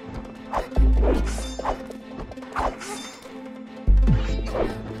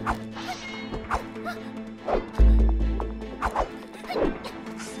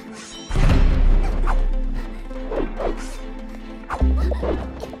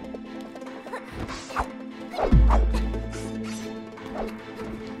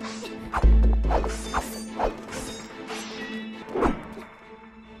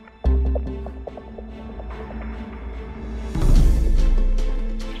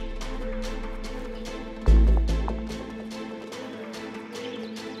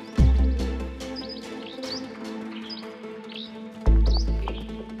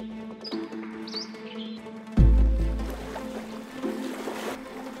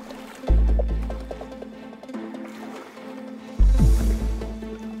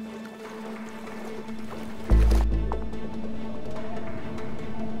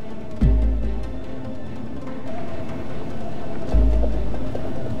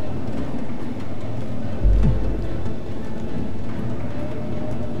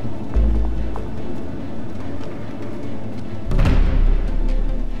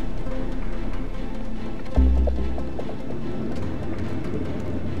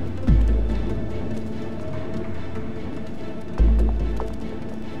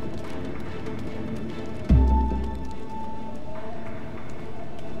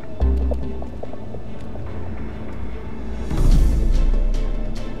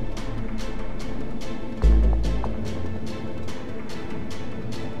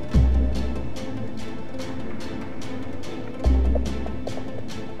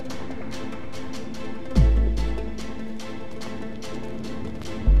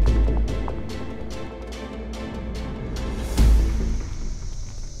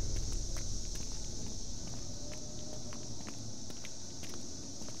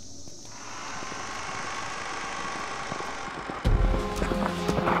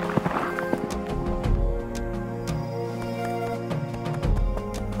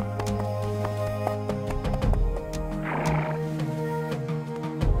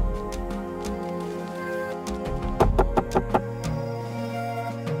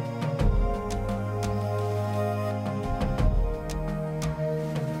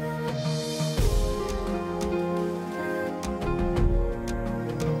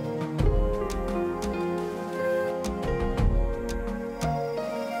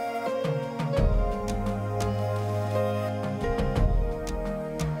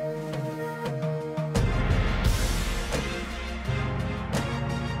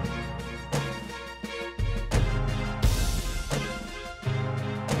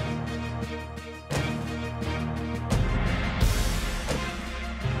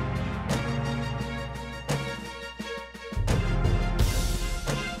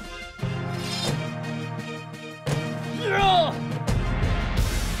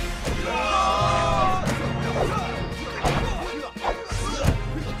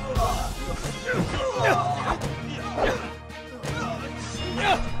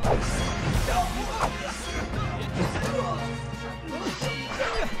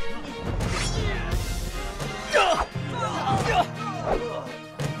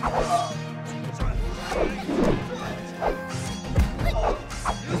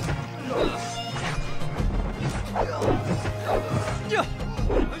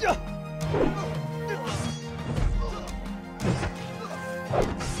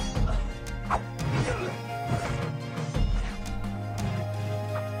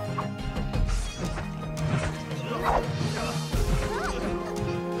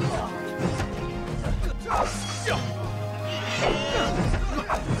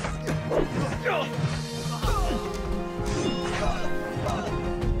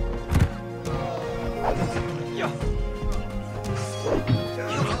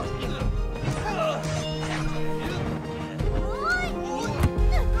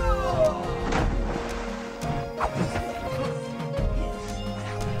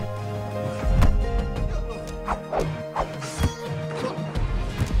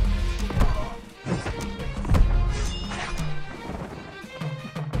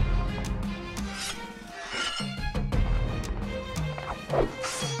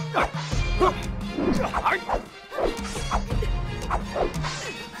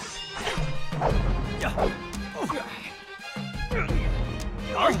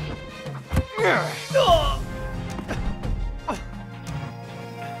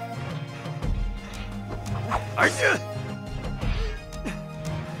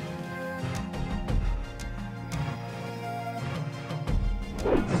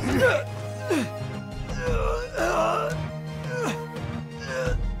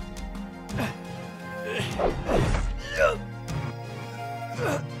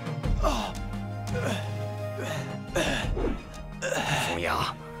冯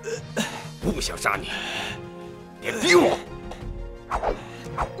阳，不想杀你，别逼我。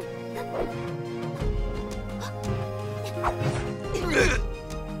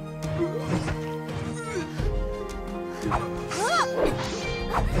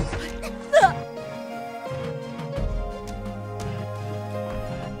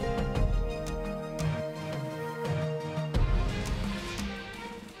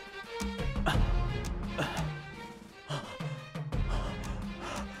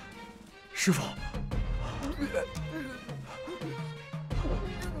师傅，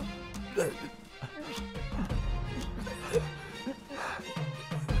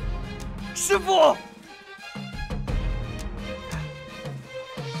师傅，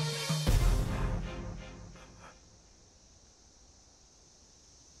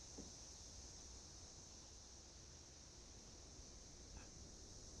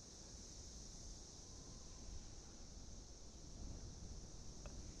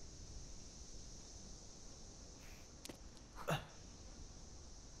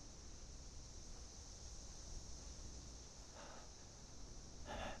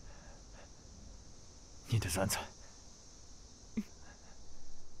你的三餐。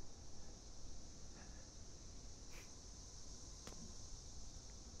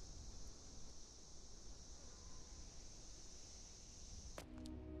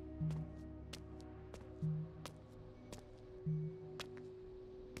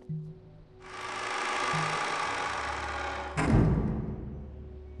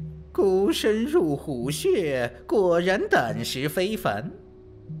孤身入虎穴，果然胆识非凡。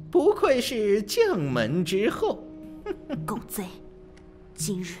不愧是将门之后。狗贼，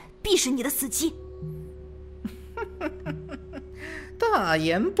今日必是你的死期。大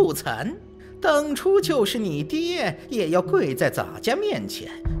言不惭，当初就是你爹也要跪在咱家面前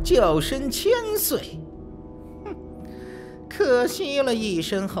叫声千岁。可惜了一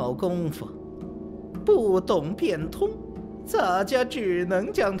身好功夫，不懂变通，咱家只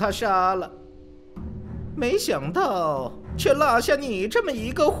能将他杀了。没想到却落下你这么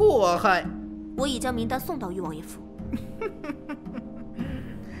一个祸害。我已将名单送到裕王爷府。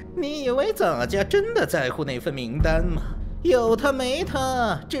你以为咱家真的在乎那份名单吗？有他没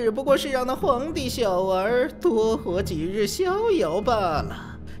他，只不过是让那皇帝小儿多活几日逍遥罢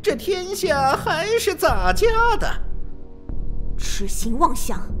了。这天下还是咱家的。痴心妄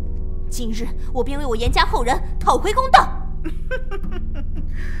想！今日我便为我严家后人讨回公道。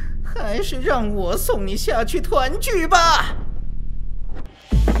还是让我送你下去团聚吧。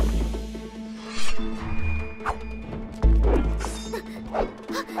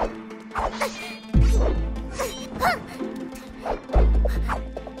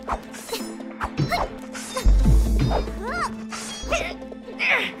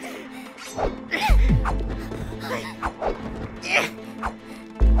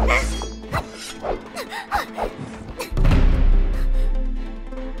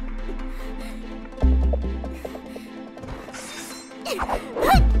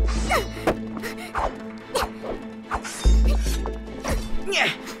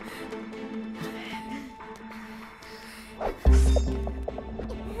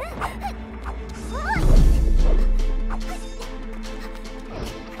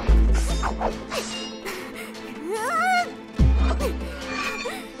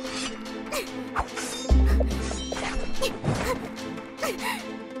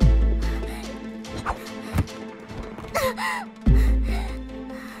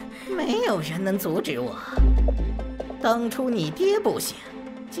然能阻止我。当初你爹不行，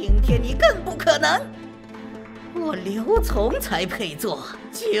今天你更不可能。我刘琮才配做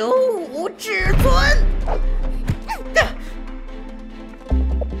九五至尊。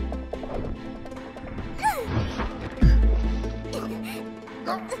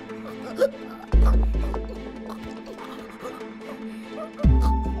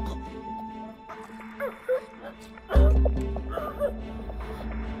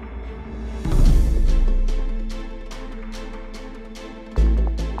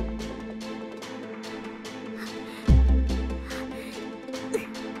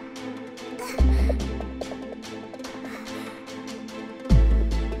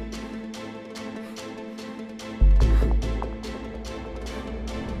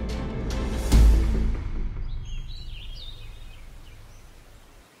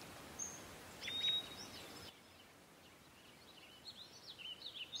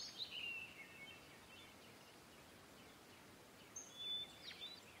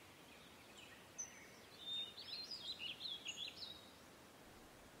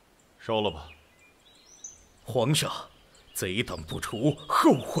收了吧。皇上，贼党不除，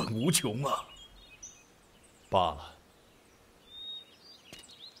后患无穷啊！罢了。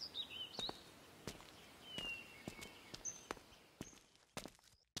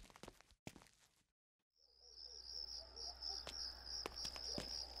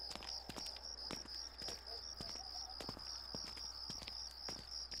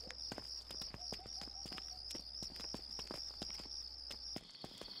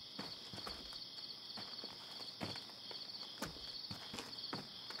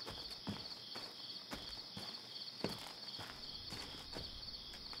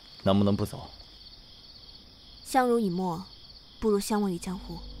能不能不走？相濡以沫，不如相忘于江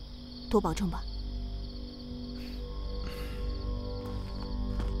湖，多保重吧。